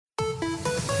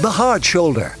The Hard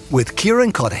Shoulder with Kieran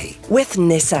with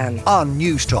Nissan on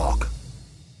News Talk.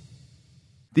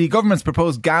 The government's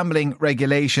proposed gambling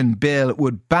regulation bill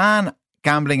would ban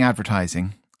gambling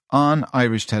advertising on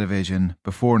Irish television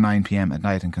before 9 p.m. at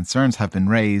night, and concerns have been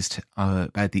raised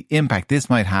about the impact this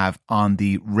might have on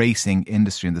the racing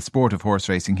industry and the sport of horse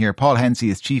racing. Here, Paul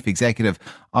Hensey is Chief Executive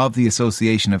of the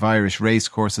Association of Irish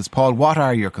Racecourses. Paul, what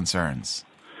are your concerns?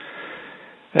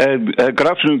 Good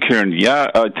afternoon, Kieran. Yeah,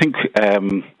 I think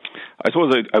I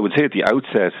suppose I would say at the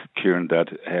outset, Kieran, that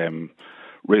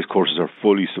racecourses are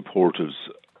fully supportive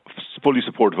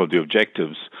of the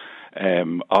objectives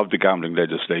of the gambling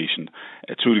legislation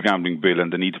through the gambling bill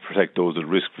and the need to protect those at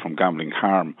risk from gambling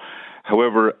harm.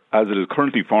 However, as it is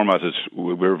currently formatted,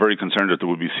 we're very concerned that there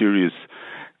will be serious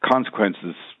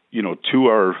consequences, to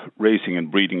our racing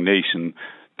and breeding nation,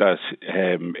 that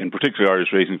in particular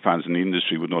Irish racing fans in the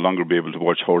industry would no longer be able to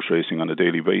watch horse racing on a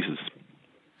daily basis.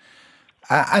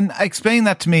 And explain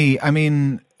that to me. I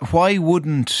mean, why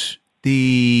wouldn't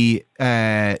the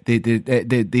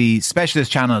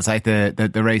specialist channels like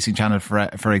the racing channel,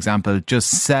 for example, just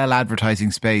sell advertising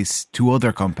space to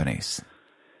other companies?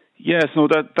 Yes, no,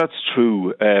 that's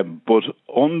true. But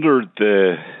under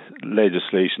the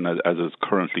legislation as it's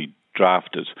currently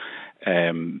drafted,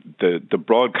 the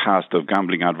broadcast of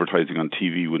gambling advertising on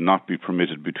TV would not be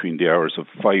permitted between the hours of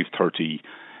 5:30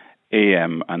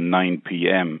 a.m. and 9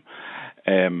 p.m.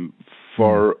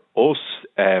 For us,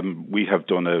 we have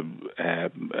done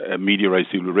a media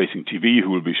rights deal with Racing TV, who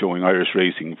will be showing Irish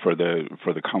racing for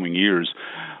the coming years,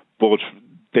 but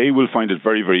they will find it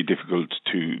very, very difficult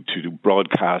to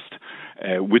broadcast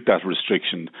with that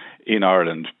restriction in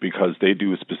Ireland, because they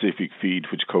do a specific feed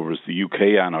which covers the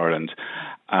UK and Ireland.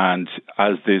 And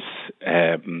as this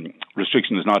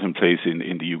restriction is not in place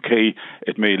in the UK,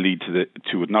 it may lead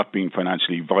to it not being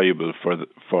financially viable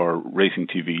for Racing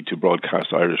TV to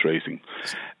broadcast Irish racing.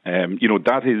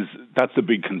 That's the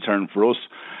big concern for us.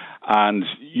 And,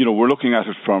 we're looking at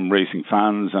it from racing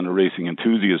fans and a racing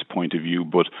enthusiast point of view.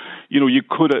 But, you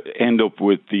could end up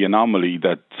with the anomaly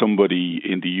that somebody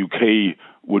in the UK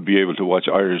would be able to watch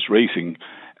Irish racing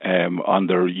on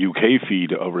their UK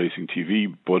feed of Racing TV,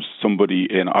 but somebody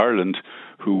in Ireland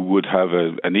who would have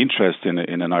an interest in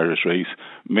an Irish race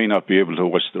may not be able to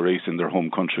watch the race in their home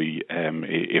country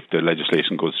if the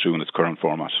legislation goes through in its current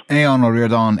format. Aodhan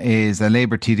Ríordáin is a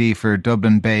Labour TD for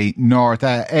Dublin Bay North.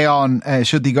 Aodhan,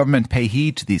 should the government pay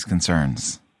heed to these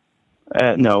concerns?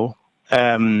 No.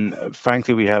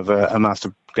 Frankly, we have a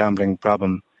massive gambling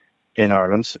problem in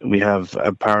Ireland. We have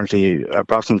approximately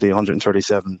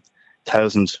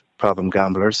 137,000 problem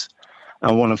gamblers,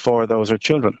 and 1 in 4 of those are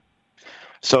children.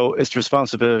 So it's the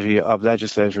responsibility of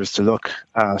legislators to look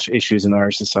at issues in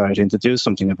Irish society and to do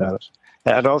something about it.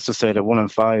 I'd also say that 1 in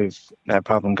 5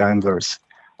 problem gamblers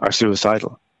are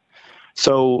suicidal.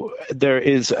 So there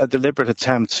is a deliberate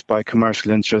attempt by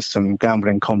commercial interests and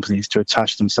gambling companies to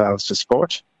attach themselves to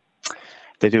sport.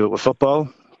 They do it with football,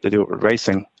 they do it with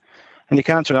racing. And you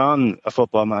can't turn on a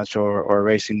football match or a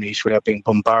racing meet without being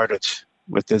bombarded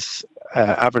with this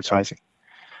advertising.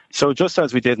 So just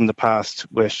as we did in the past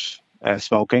with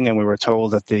smoking, and we were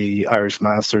told that the Irish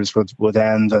Masters would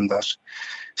end, and that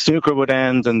snooker would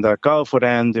end, and that golf would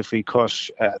end if we cut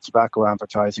tobacco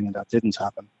advertising, and that didn't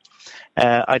happen.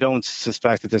 I don't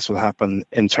suspect that this will happen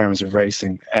in terms of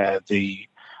racing. The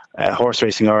Horse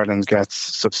Racing Ireland gets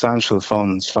substantial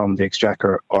funds from the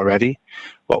Exchequer already.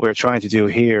 What we're trying to do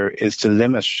here is to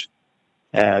limit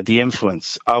the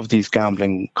influence of these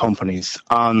gambling companies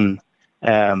on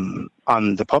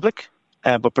the public,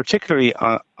 but particularly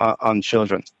on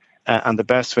children. And the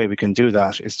best way we can do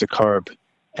that is to curb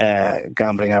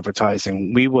gambling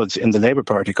advertising. We would, in the Labour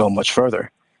Party, go much further,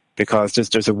 because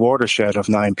there's a watershed of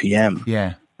 9 p.m.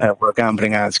 Where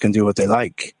gambling ads can do what they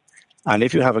like. And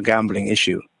if you have a gambling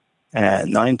issue,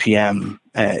 9 p.m.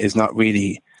 is not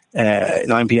really...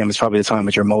 9 p.m. is probably the time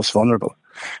that you're most vulnerable.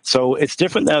 So it's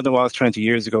different now than it was 20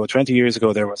 years ago. 20 years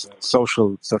ago, there was a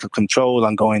social sort of control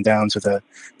on going down to the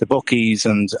bookies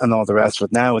and all the rest.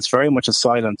 But now it's very much a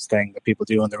silent thing that people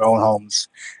do in their own homes,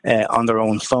 on their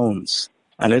own phones.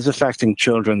 And it is affecting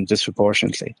children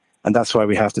disproportionately. And that's why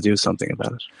we have to do something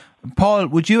about it. Paul,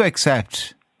 would you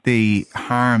accept the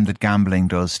harm that gambling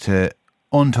does to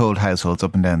untold households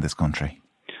up and down this country?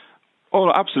 Oh,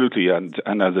 absolutely. And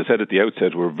as I said at the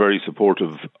outset, we're very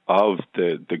supportive of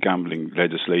the gambling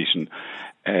legislation.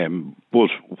 But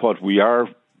what we are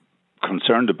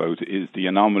concerned about is the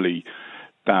anomaly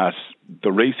that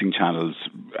the racing channels,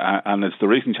 and it's the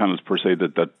racing channels per se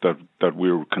that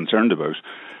we're concerned about,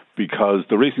 because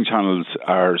the racing channels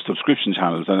are subscription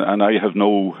channels, and I have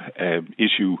no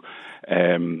issue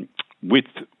with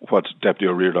what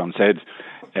Deputy Ríordáin said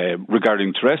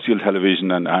regarding terrestrial television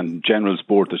and general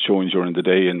sport that's showing during the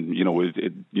day, and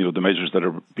the measures that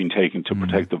are being taken to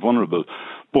protect the vulnerable.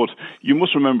 But you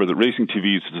must remember that Racing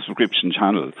TV is a subscription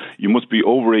channel. You must be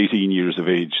over 18 years of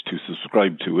age to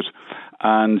subscribe to it,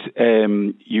 and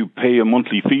you pay a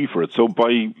monthly fee for it. So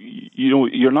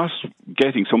you're not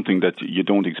getting something that you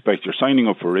don't expect. You're signing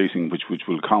up for racing, which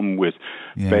will come with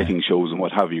betting shows and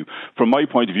what have you. From my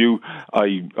point of view,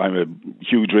 I'm a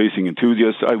huge racing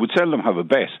enthusiast. I would seldom have a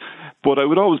bet, but I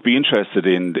would always be interested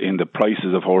in the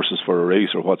prices of horses for a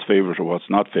race, or what's favourite or what's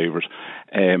not favourite.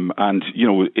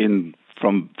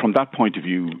 From that point of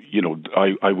view,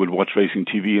 I would watch Racing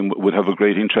TV and would have a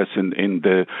great interest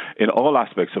in all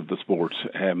aspects of the sport,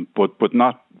 but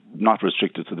not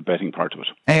restricted to the betting part of it.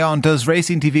 Aodhan, does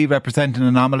Racing TV represent an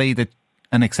anomaly that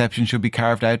an exception should be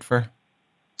carved out for?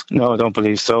 No, I don't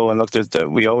believe so. And look,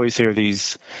 we always hear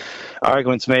these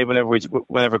arguments made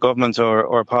whenever government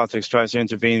or politics tries to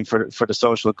intervene for the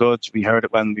social good. We heard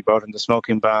it when we brought in the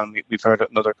smoking ban. We've heard it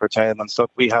in other curtailments.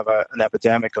 Look, we have an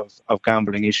epidemic of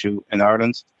gambling issue in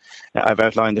Ireland. I've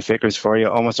outlined the figures for you.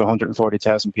 Almost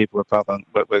 140,000 people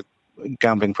with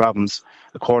gambling problems.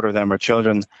 A quarter of them are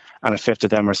children, and a fifth of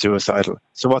them are suicidal.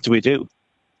 So what do? Do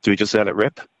we just let it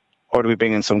rip? Or do we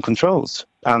bring in some controls?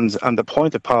 And the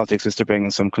point of politics is to bring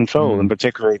in some control, and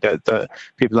particularly the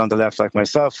people on the left, like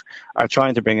myself, are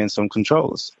trying to bring in some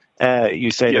controls.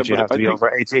 You say that you have to be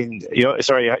over 18. You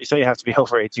say you have to be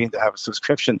over 18 to have a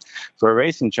subscription for a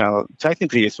racing channel.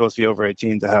 Technically, you're supposed to be over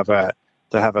 18 to have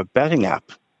a betting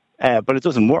app, but it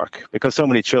doesn't work because so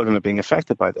many children are being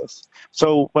affected by this.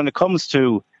 So when it comes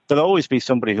to, there'll always be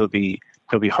somebody who'll be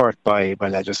hurt by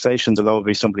legislation. There'll always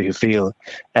be somebody who feel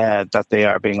that they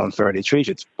are being unfairly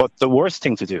treated. But the worst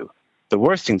thing to do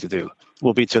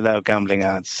will be to allow gambling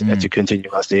ads to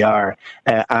continue as they are,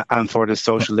 and for the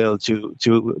social ill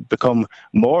to become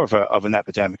more of an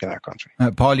epidemic in our country.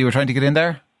 Paul, you were trying to get in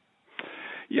there?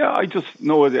 Yeah, I just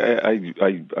know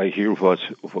I hear what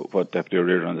Deputy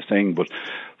Ríordáin is saying, but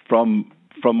from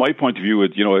my point of view,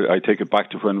 I take it back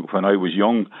to when I was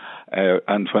young,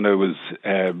 and when I was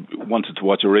wanted to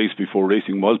watch a race before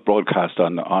racing was broadcast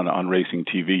on Racing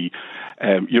TV.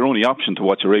 Your only option to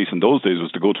watch a race in those days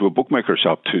was to go to a bookmaker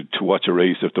shop to watch a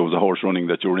race if there was a horse running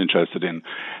that you were interested in.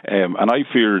 And I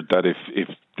fear that if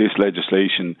this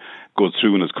legislation goes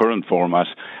through in its current format,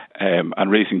 and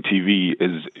Racing TV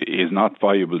is not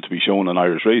viable to be shown on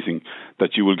Irish racing,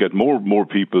 that you will get more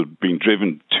people being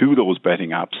driven to those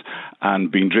betting apps and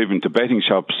being driven to betting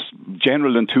shops.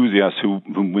 General enthusiasts who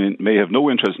may have no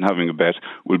interest in having a bet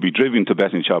will be driven to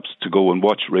betting shops to go and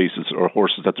watch races or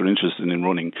horses that they're interested in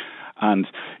running. And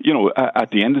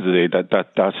at the end of the day,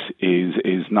 that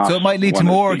is not. So it might lead to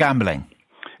more gambling.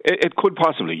 It could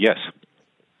possibly, yes.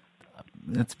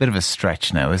 That's a bit of a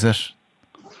stretch now, is it?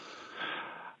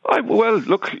 Well,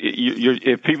 look,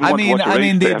 if people want to watch a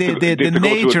race, they have to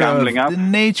go to a gambling app. The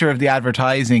nature of the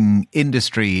advertising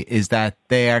industry is that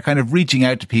they are kind of reaching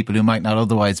out to people who might not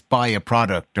otherwise buy a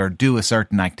product or do a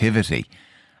certain activity.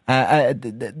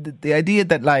 The idea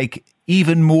that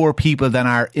even more people than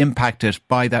are impacted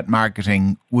by that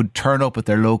marketing would turn up at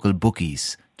their local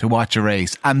bookies to watch a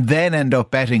race and then end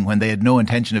up betting when they had no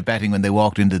intention of betting when they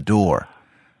walked in the door.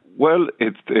 Well,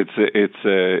 it's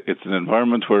an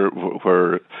environment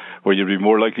where you'd be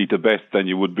more likely to bet than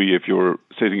you would be if you were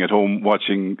sitting at home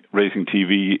watching Racing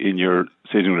TV in your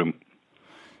sitting room.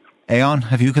 Aodhan,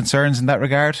 have you concerns in that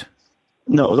regard?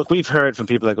 No, look, we've heard from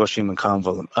people like Oisin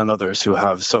McConville and others who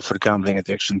have suffered gambling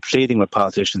addiction pleading with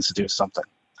politicians to do something.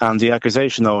 And the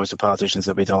accusation always to politicians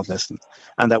that we don't listen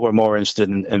and that we're more interested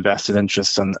in invested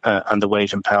interests and the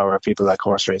weight and power of people like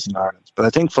Horse Racing Ireland. But I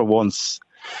think for once,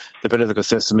 the political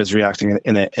system is reacting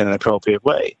in an appropriate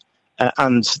way.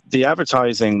 And the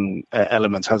advertising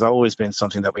element has always been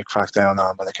something that we cracked down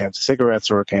on when it came to cigarettes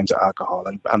or it came to alcohol,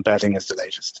 and betting is the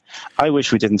latest. I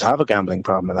wish we didn't have a gambling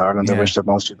problem in Ireland. Yeah. I wish that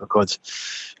most people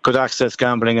could access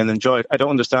gambling and enjoy it. I don't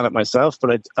understand it myself,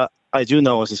 but I do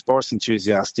know as a sports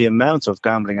enthusiast the amount of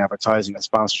gambling advertising and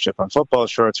sponsorship on football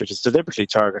shirts, which is deliberately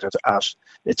targeted at,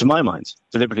 to my mind,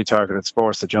 deliberately targeted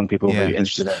sports that young people will be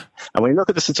interested in. And when you look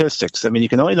at the statistics, I mean, you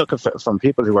can only look at from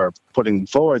people who are putting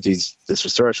forward this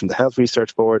research from the Health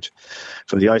Research Board,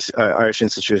 from the Irish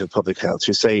Institute of Public Health,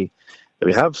 who say that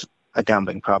we have a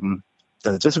gambling problem,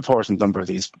 that a disproportionate number of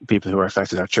these people who are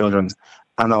affected are children,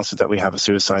 and also that we have a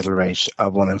suicidal rate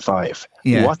of 1 in 5.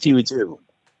 Yeah. What do you do?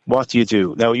 What do you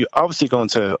do? Now, you're obviously going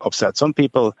to upset some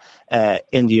people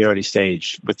in the early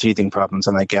stage with teething problems,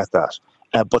 and I get that.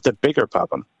 But the bigger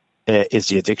problem is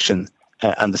the addiction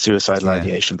and the suicidal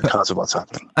ideation because of what's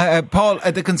happening. Paul,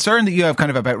 the concern that you have kind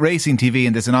of about racing TV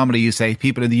and this anomaly, you say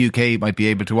people in the UK might be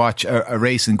able to watch a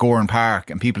race in Gowran Park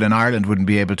and people in Ireland wouldn't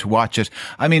be able to watch it.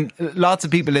 I mean, lots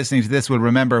of people listening to this will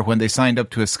remember when they signed up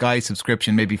to a Sky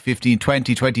subscription maybe 15,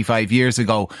 20, 25 years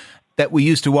ago, that we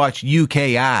used to watch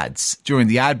UK ads during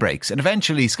the ad breaks. And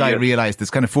eventually Sky realised there's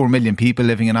kind of 4 million people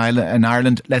living in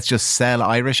Ireland. Let's just sell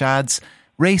Irish ads.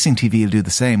 Racing TV will do the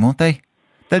same, won't they?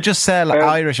 They'll just sell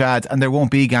Irish ads and there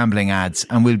won't be gambling ads,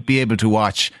 and we'll be able to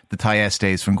watch the Tyes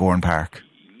days from Gowran Park.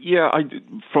 Yeah,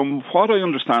 from what I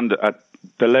understand at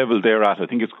the level they're at, I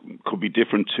think it could be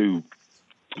different to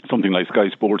something like Sky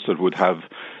Sports that would have,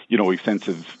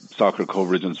 extensive soccer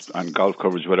coverage and golf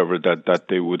coverage, whatever, that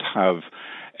they would have,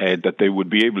 that they would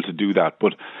be able to do that.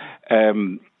 But, so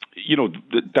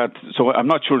I'm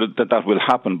not sure that will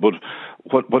happen. But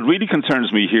what really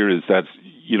concerns me here is that,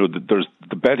 there's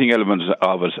the betting element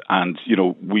of it, and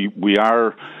we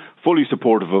are fully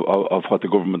supportive of what the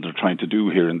government are trying to do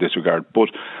here in this regard.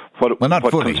 But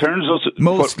what concerns us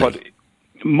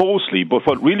mostly, but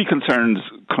what really concerns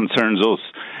us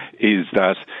is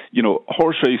that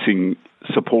horse racing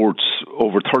supports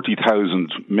over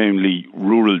 30,000 mainly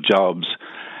rural jobs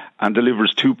and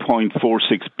delivers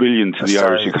 2.46 billion to the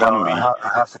Irish economy. I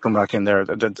have to come back in there.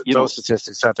 Those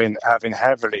statistics have been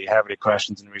heavily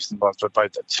questioned in recent months, but by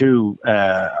two,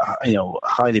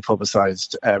 highly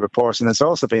publicised reports, and it's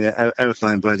also been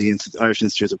outlined by the Irish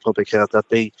Institute of Public Health that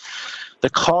the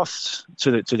cost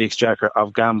to the Exchequer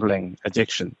of gambling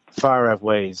addiction far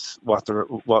outweighs what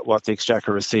the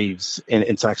Exchequer receives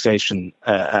in taxation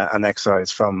and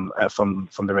excise from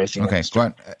the racing industry.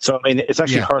 Right. So I mean, it's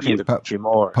actually hurting the country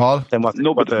more, Paul, than what.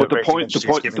 No, but the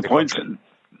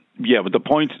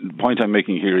point I'm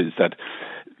making here is that,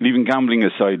 leaving gambling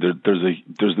aside,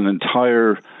 there's an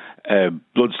entire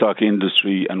bloodstock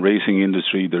industry and racing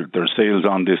industry. There are sales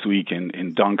on this week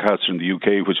in Doncaster in the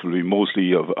UK, which will be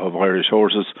mostly of Irish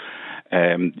horses.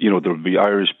 There will be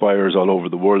Irish buyers all over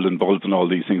the world involved in all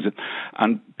these things.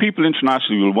 And people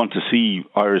internationally will want to see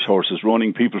Irish horses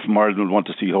running. People from Ireland will want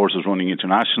to see horses running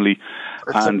internationally.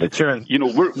 And,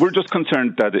 we're just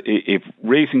concerned that if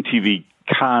racing TV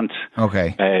can't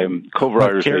cover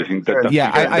Irish racing.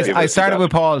 I started with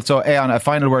Paul, so Aodhan, a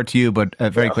final word to you, but a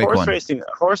very quick one.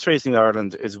 Horse Racing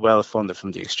Ireland is well funded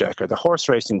from the Exchequer. The Horse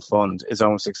Racing Fund is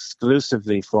almost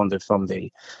exclusively funded from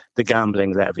the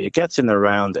gambling levy. It gets in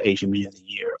around 80 million a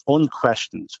year,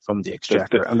 unquestioned, from the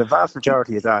Exchequer, and the vast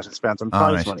majority of that is spent on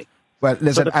prize money. Well,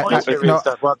 listen,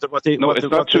 it's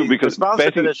not true, because I'm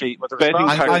going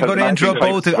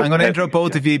to interrupt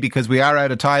both of you because we are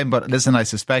out of time. But listen, I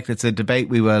suspect it's a debate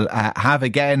we will have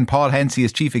again. Paul Hensey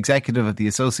is Chief Executive of the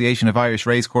Association of Irish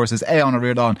Racecourses. Aodhan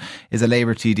Ríordáin is a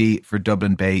Labour TD for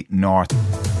Dublin Bay North.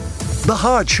 The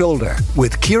Hard Shoulder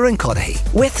with Kieran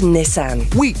with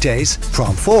Nissan. Weekdays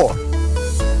from 4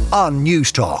 on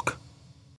News Talk.